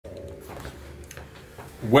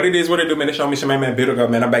What it is, what it do, man. It's your man,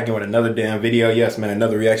 Blxckie, man. I'm back in with another damn video. Yes, man,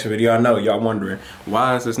 another reaction video. I know y'all wondering,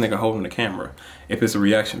 why is this nigga holding the camera if it's a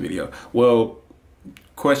reaction video? Well,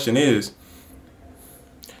 question is,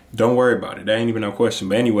 don't worry about it. That ain't even no question.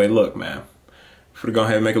 But anyway, look, man. We're gonna go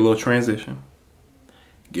ahead and make a little transition.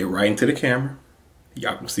 Get right into the camera.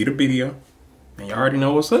 Y'all can see the video. And y'all already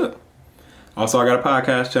know what's up. Also, I got a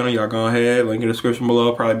podcast channel. Y'all go ahead. Link in the description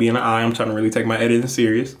below. Probably be in the eye. I'm trying to really take my editing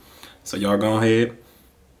serious. So y'all go ahead.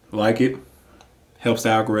 Like it, helps the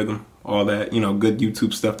algorithm, all that, you know, good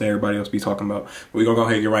YouTube stuff that everybody else be talking about. But we're gonna go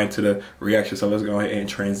ahead and get right into the reaction, so let's go ahead and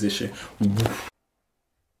transition. Like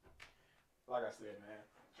I said, man,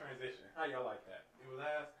 transition. How y'all like that? It was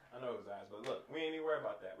ass? I know it was ass, but look, we ain't even worried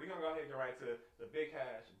about that. We're gonna go ahead and get right into the big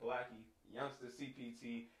hash, Blxckie,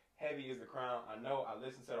 YoungstaCPT, Heavy is the Crown. I know I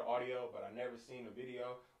listened to the audio, but I never seen the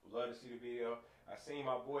video. Would love to see the video. I seen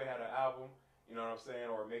my boy had an album, you know what I'm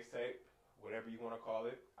saying, or a mixtape. Whatever you want to call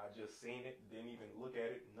it. I just seen it, didn't even look at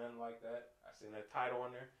it, nothing like that. I seen that title on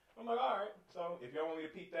there. I'm like, all right. So if y'all want me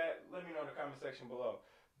to peep that, let me know in the comment section below.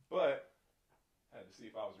 But I had to see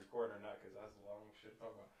if I was recording or not, because that's a long shit to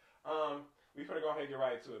talk about. We finna go ahead and get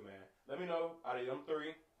right to it, man. Let me know out of them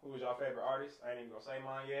three, who was y'all favorite artist. I ain't even gonna say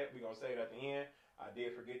mine yet. We gonna say it at the end. I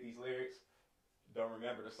did forget these lyrics. Don't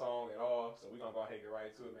remember the song at all, so we're gonna go ahead and get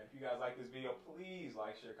right to it, man. If you guys like this video, please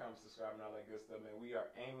like, share, comment, subscribe, and all that good stuff, man. We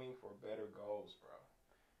are aiming for better goals, bro.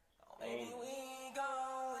 Maybe we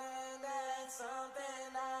going, that's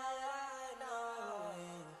something I know.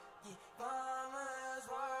 Yeah, mama's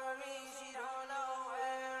worried, she don't know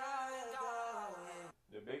where I'm going.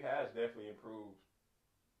 The big hash definitely improved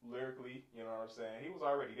lyrically, you know what I'm saying? He was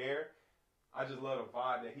already there. I just love the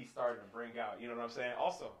vibe that he's starting to bring out, you know what I'm saying?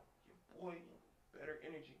 Also, your boy, better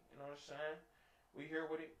energy, you know what I'm saying? We here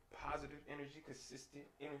with it, positive energy, consistent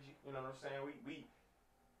energy, you know what I'm saying? We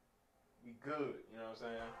good, you know what I'm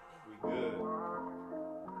saying? We good.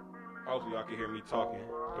 Hopefully y'all can hear me talking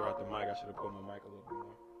throughout the mic. I should have put my mic a little bit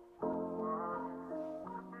more.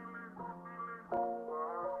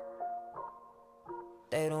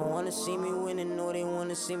 They don't wanna see me winning, no, they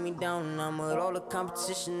wanna see me down. I'm with all the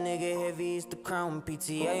competition, nigga, heavy is the crown.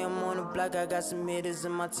 PTA, I'm on the block, I got some hitters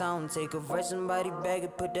in my town. Take a verse, somebody bag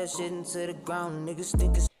it, put that shit into the ground. Niggas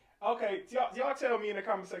think it's... Okay, y'all tell me in the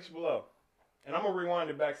comment section below. And I'm gonna rewind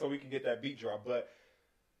it back so we can get that beat drop. But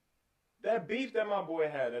that beef that my boy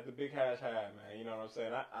had, that the big hash had, man, you know what I'm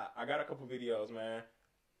saying? I got a couple videos, man.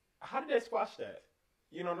 How did they squash that?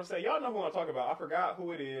 You know what I'm saying? Y'all know who I'm talking about. I forgot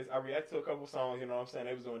who it is. I reacted to a couple songs, you know what I'm saying?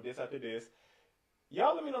 They was doing this after this.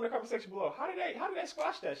 Y'all let me know in the comment section below. How did they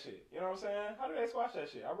squash that shit? You know what I'm saying? How did they squash that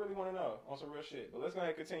shit? I really want to know on some real shit. But let's go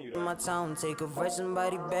ahead and continue. In my town, take a verse,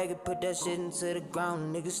 somebody bag it, put that shit into the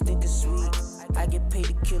ground. Niggas think it's sweet. I get paid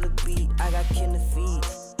to kill a beat. I got kin to feed.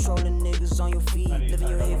 Trolling niggas on your feet, living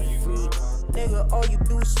your head for free. Nigga, all you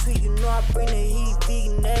do is tweet. You know I bring the heat.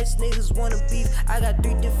 Vegan ass niggas wanna beef. I got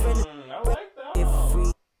 3 different. I like that. For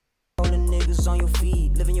free. Trolling niggas on your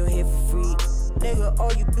feet, living your head for free. Nigga,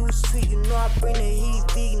 all you do is tweet. You know I bring the heat.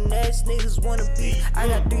 Vegan ass niggas wanna beef. I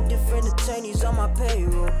got 3 different attorneys on my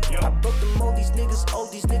payroll. I broke the mold, these niggas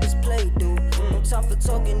play, dude. No time for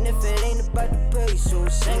talking if it ain't about the pay. So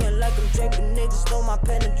singing like I'm Drake, but niggas know my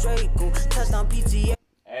penetrate. Go touchdown PTA.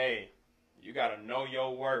 Hey, you gotta know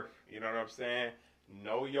your worth. You know what I'm saying?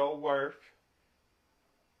 Know your worth.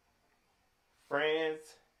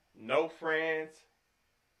 Friends, no friends.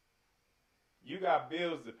 You got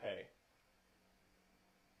bills to pay.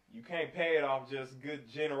 You can't pay it off just good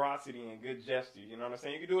generosity and good gestures. You know what I'm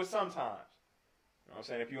saying? You can do it sometimes. You know what I'm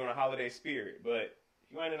saying? If you're in a holiday spirit. But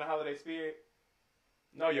if you ain't in a holiday spirit,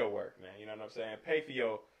 know your worth, man. You know what I'm saying? Pay for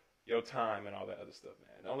your time and all that other stuff,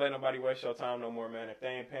 man. Don't let nobody waste your time no more, man. If they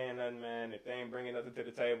ain't paying nothing, man, if they ain't bringing nothing to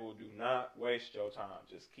the table, do not waste your time.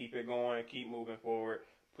 Just keep it going, keep moving forward,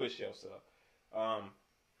 push yourself.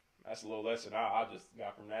 That's a little lesson I just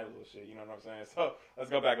got from that little shit, you know what I'm saying? So,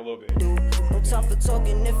 let's go back a little bit. No time for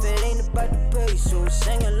talking if it ain't about the pay. So,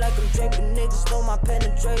 singing like I'm Drake, but niggas know my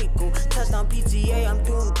penetrate. Go touchdown PTA, I'm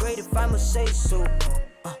doing great if I'ma say so.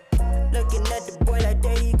 Looking at the boy like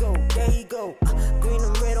there he go, there he go. Green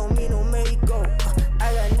and red on me, no Mexico.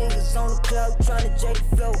 I got niggas on the club trying to J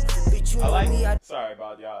flow. Bitch, you know me. Sorry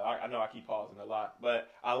about y'all. I know I keep pausing a lot, but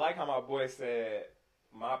I like how my boy said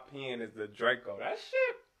my pen is the Draco. That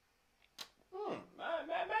shit.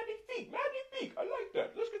 Magnifique. I like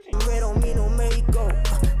that. Let's continue. Red on me, no Mexico.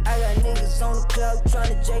 I got niggas on the club trying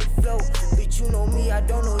to J flow. Bitch, you know me, I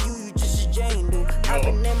don't know you, you just a Jane, dude. I've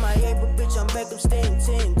been in my head, but bitch, I'm back, I'm staying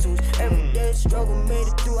 10 toes. Every day struggle, made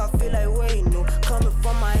it through, I feel like waiting, no. Coming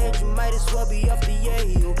from my head, you might as well be off the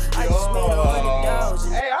yayo. I just made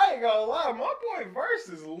 100,000. Hey, I ain't gonna lie, my boy Joint verse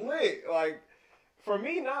is lit. Like, for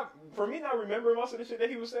me not remembering most of the shit that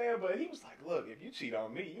he was saying, but he was like, look, if you cheat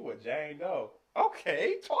on me, you a Jane Doe.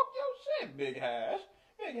 Okay, talk your shit, Big Hash.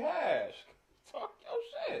 Big Hash. Talk your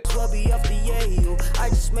shit. Swubby off the Yale. I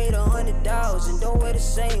just made 100,000. Don't wear the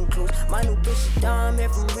same clothes. My new bitch is dime here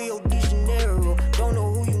from Rio de Janeiro. Don't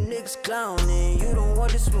know who you niggas clowning. You don't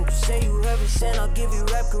want to smoke. You say you haven't sent. I'll give you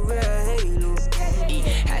rap career halo.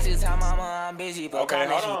 Has to tell mama I'm busy. But okay,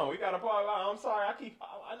 hold on. We gotta pause. I'm sorry. I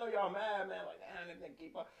know y'all mad, man. Like, damn, they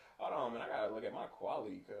keep up. Hold on, man. I gotta look at my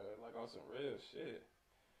quality, cause like on some real shit.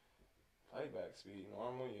 Playback speed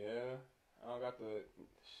normal, yeah. I don't got the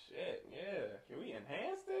shit, yeah. Can we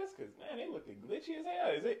enhance this? Cause man, it looking glitchy as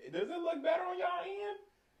hell. Does it look better on y'all end?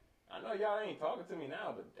 I know y'all ain't talking to me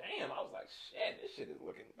now, but damn, I was like, shit, this shit is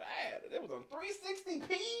looking bad. It was on 360p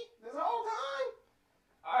this whole time.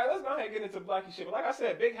 All right, let's go ahead and get into Blxckie shit. But like I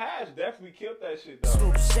said, Big Hash definitely killed that shit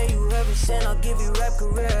though. Say you haven't sent, I'll give you rap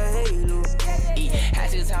career halo.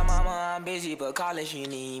 Has to tell mama I'm busy, but call if you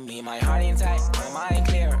need me. My heart intact, my mind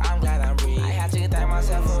clear. I'm glad I'm breathing. I have to thank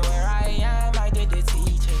myself for where I am. I did the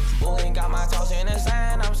teachings. Boy, got my toes in the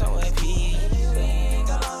sand. I'm so happy.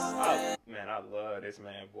 Man, I love this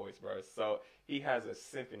man voice, bro. So he has a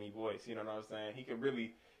symphony voice. You know what I'm saying? He can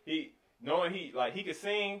really he can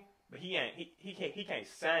sing. But he can't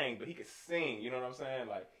sing, but he can sing, you know what I'm saying?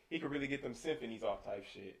 Like, he could really get them symphonies off type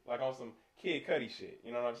shit. Like on some Kid Cudi shit,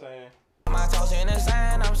 you know what I'm saying? My toes in the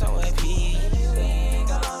sand, I'm so happy.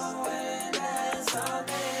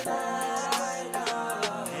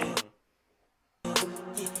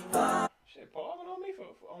 Shit, pausing on me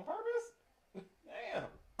on purpose? Damn.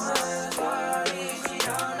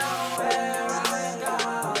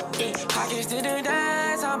 Pockets to the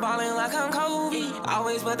dance, I'm ballin' like I'm Kobe.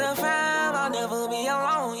 Always with the fam, I'll never be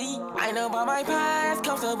alone. I know about my past,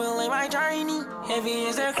 comfortable in my journey. Heavy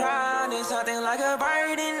is the crown, it's something like a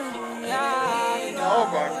burden. Yeah. Oh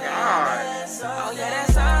my god. Oh yeah,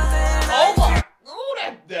 that's something. Oh my. Ooh,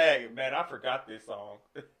 that dang, man, I forgot this song.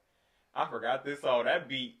 I forgot this song. That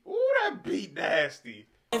beat. Ooh, that beat nasty.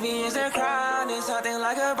 Heavy is the crown, it's something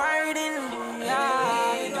like a burden.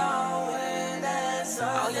 Yeah.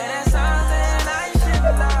 Oh yeah, that's something I should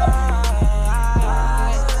know.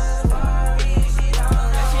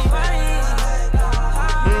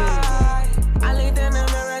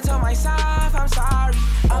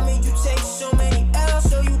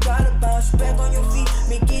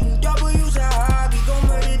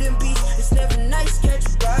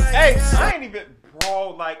 Hey, I ain't even, bro,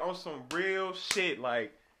 like, on some real shit,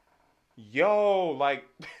 like, yo, like,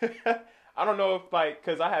 I don't know if, like,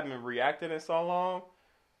 because I haven't reacted in so long,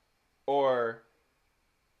 or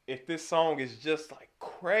if this song is just, like,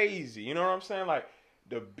 crazy, you know what I'm saying? Like,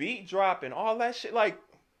 the beat drop and all that shit, like,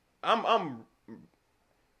 I'm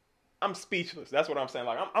speechless, that's what I'm saying,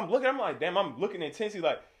 like, I'm like, damn, I'm looking intensely,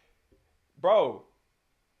 like, bro,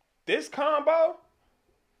 this combo,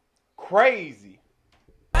 crazy.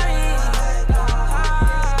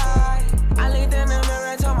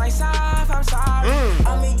 I'm sorry.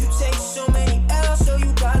 I mean, you take so many L's, so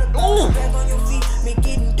you gotta bounce back on your feet. Make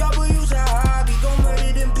getting W's a hobby. Gon'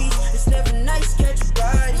 murder them beats. It's never nice, catch a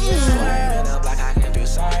body. In the block, I can do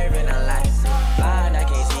sorry in a life. Blind, I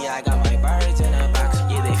can't see, I got my birds in a box.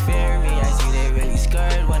 Yeah, they fear me. I see they really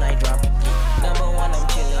scared when I drop it. Number one, I'm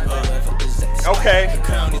chilling.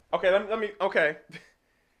 Okay, let me, okay.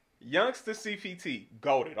 YoungstaCPT,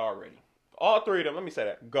 goated already. All three of them, let me say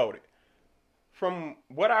that, goated. From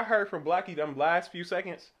what I heard from Blxckie them last few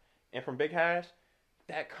seconds and from Big Hash,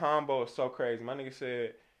 that combo is so crazy. My nigga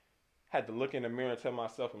said, had to look in the mirror and tell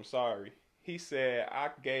myself I'm sorry. He said, I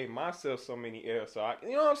gave myself so many L's, so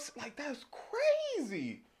you know what I'm saying? Like, that's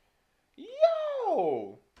crazy.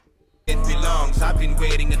 Yo. It belongs, I've been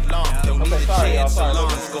waiting it long. Don't need a chance so long.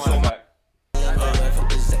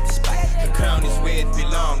 The crown is where it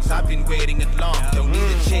belongs. I've been waiting it long. Don't need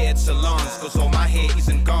a chair, it's a long. Cause all my hair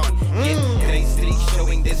isn't gone. Yet it ain't streak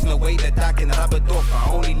showing there's no way that I can rub it off.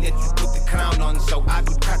 I only let you put the crown on so I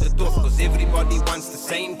could cut it off. Cause everybody wants the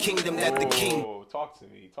same kingdom that the king. Talk to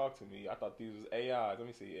me, talk to me. I thought these was AIs. Let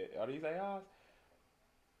me see. Are these AIs?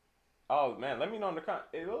 Oh man, let me know in the comments.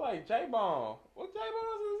 It look like J-Bone. What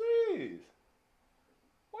J-Bones is these?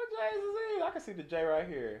 What J's is these? I can see the J right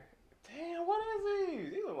here. Damn, what is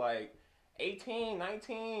these? These look like 18,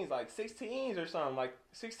 19s, like 16s or something. Like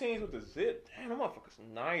 16s with the zip. Damn, them motherfuckers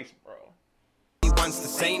nice, bro. once the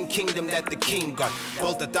same kingdom that the king got.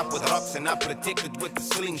 Bolted up with rocks and I protected with the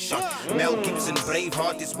slingshot. Mel Gibson,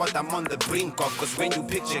 Braveheart is what I'm on the brink of. Cause when you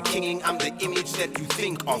picture kinging, I'm the image that you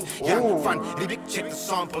think of. Young, fun, check the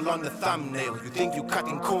sample on the thumbnail. You think you cut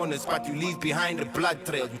in corners, but you leave behind a blood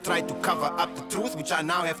trail. You try to cover up the truth, which I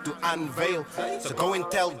now have to unveil. So go and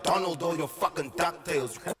tell Donald all your fucking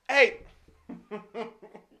DuckTales. Hey!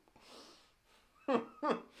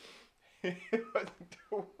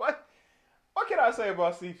 What can I say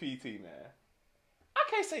about CPT, man? I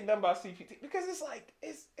can't say nothing about CPT because it's like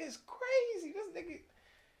it's crazy. This nigga,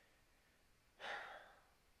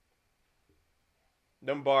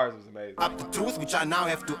 them bars was amazing. Up the truth, which I now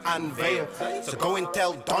have to unveil. So go and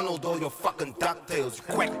tell Donald all your fucking DuckTales.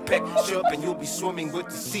 Quack, peck, chirp, and you'll be swimming with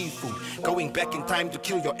the seafood. Going back in time to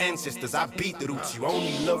kill your ancestors. I beat the roots. You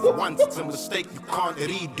only live once. It's a mistake you can't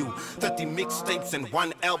redo. 30 mixtapes and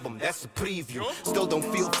 1 album. That's a preview. Still don't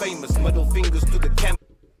feel famous. Middle fingers to the camera.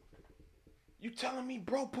 You telling me,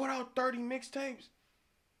 bro, put out 30 mixtapes?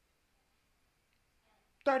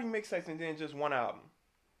 30 mixtapes and then just 1 album.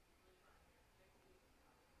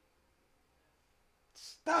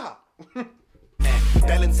 Stop.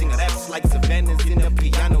 Balancing raps like Savannah's in a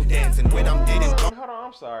piano dance. And when I'm dead and gone, hold on,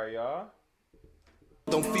 I'm sorry, y'all.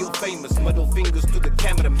 Don't feel famous, middle fingers to the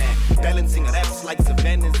cameraman. Balancing raps like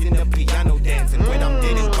Savannah's in a piano dance. And when I'm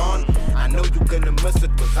dead and gone, I know you're gonna miss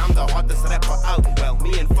it, cause I'm the hottest rapper out. Well,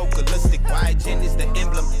 me and Focalistic, YGen is the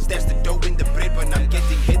emblem. Stash the dough in the bread when I'm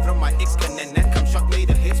getting hit from my ex-con. And that come shock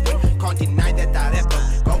made a hit when can't deny that I rap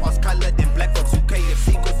them. Go ask colored and black folks who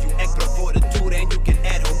KFC, cause you act before the tour and you can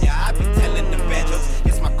add home. Yeah, I be telling them bad jokes.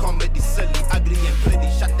 Yes, my comedy silly, ugly and pretty.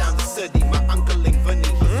 Shut down the city, my uncle ain't funny.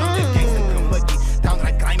 Cause I'm the gangster comedy.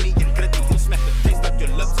 Downright grimy and gritty. He'll smack the taste up your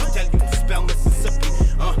lips and tell you to spell Mississippi.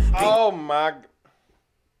 Oh my God.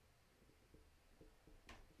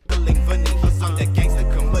 I'm that gangster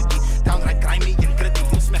comedy. Downright grimy and gritty.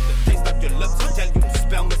 He'll smack the taste up your lips and tell you to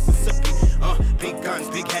spell Mississippi. Big guns,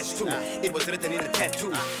 big hash too. It was written in a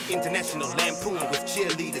tattoo. International lampoon with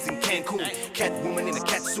cheerleaders in Cancun. Catwoman in a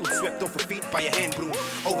cat suit, swept off her feet by a hand broom.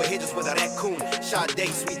 Over hedges with a raccoon. Sade,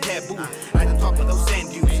 sweet taboo. Right on top of those sand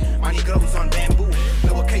dunes. Money grows on bamboo.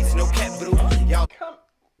 Lowercase, no cat brew. Y'all come.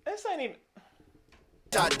 This ain't even.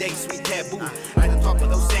 Sade, sweet taboo. Right on top of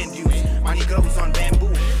those sand dunes. Money grows on bamboo.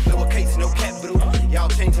 Lowercase, no cat brew. Y'all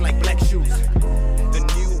changing like black shoes. The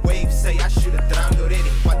new wave say I should have drowned already,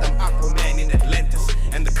 but I'm Aquaman in Atlantis,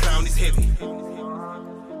 and the crown is heavy.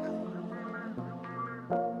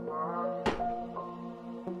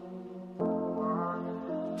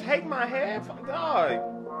 Take my headphones, dog.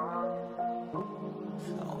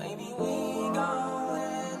 Oh, maybe we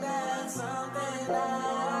going, that's something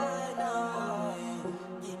I know.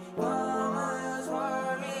 Mama's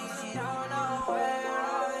worried, she don't know where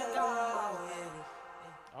I'm going.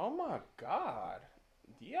 Oh my God.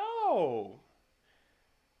 Yo.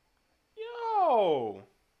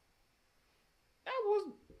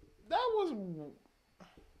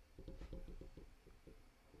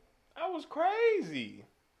 That was crazy.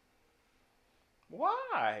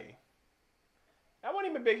 Why? That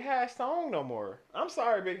wasn't even Big Hash song no more. I'm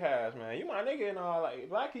sorry, Big Hash, man. You my nigga and all, like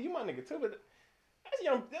Blxckie, you my nigga too, but that's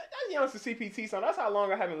YoungstaCPT song. That's how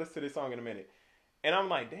long I haven't listened to this song in a minute. And I'm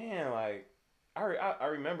like, damn, like I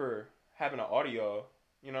remember having an audio,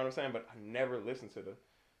 you know what I'm saying, but I never listened to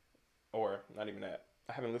or not even that.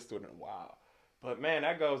 I haven't listened to it in a while. But man,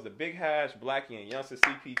 that goes to Big Hash, Blxckie, and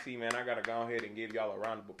YoungstaCPT, man. I gotta go ahead and give y'all a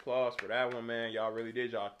round of applause for that one, man. Y'all really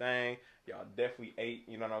did y'all thing. Y'all definitely ate,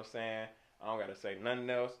 you know what I'm saying? I don't gotta say nothing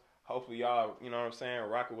else. Hopefully y'all, you know what I'm saying,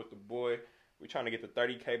 rocking with the boy. We're trying to get to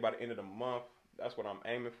 30K by the end of the month. That's what I'm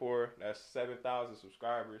aiming for. That's 7,000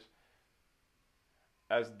 subscribers.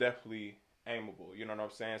 That's definitely aimable, you know what I'm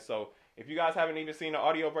saying? So if you guys haven't even seen the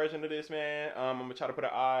audio version of this, man, I'm gonna try to put an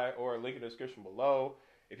I or a link in the description below.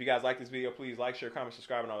 If you guys like this video, please like, share, comment,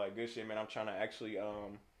 subscribe, and all that good shit, man. I'm trying to actually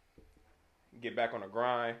get back on the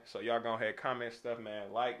grind. So y'all go ahead, comment stuff,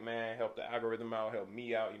 man. Like, man, help the algorithm out, help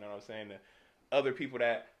me out, you know what I'm saying? The other people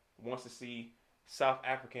that wants to see South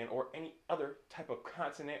African or any other type of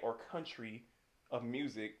continent or country of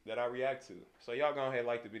music that I react to. So y'all go ahead,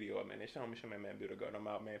 like the video, man. It's showing me, man, Build a Go. I'm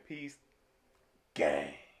out, man. Peace.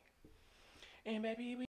 Gang. And baby, we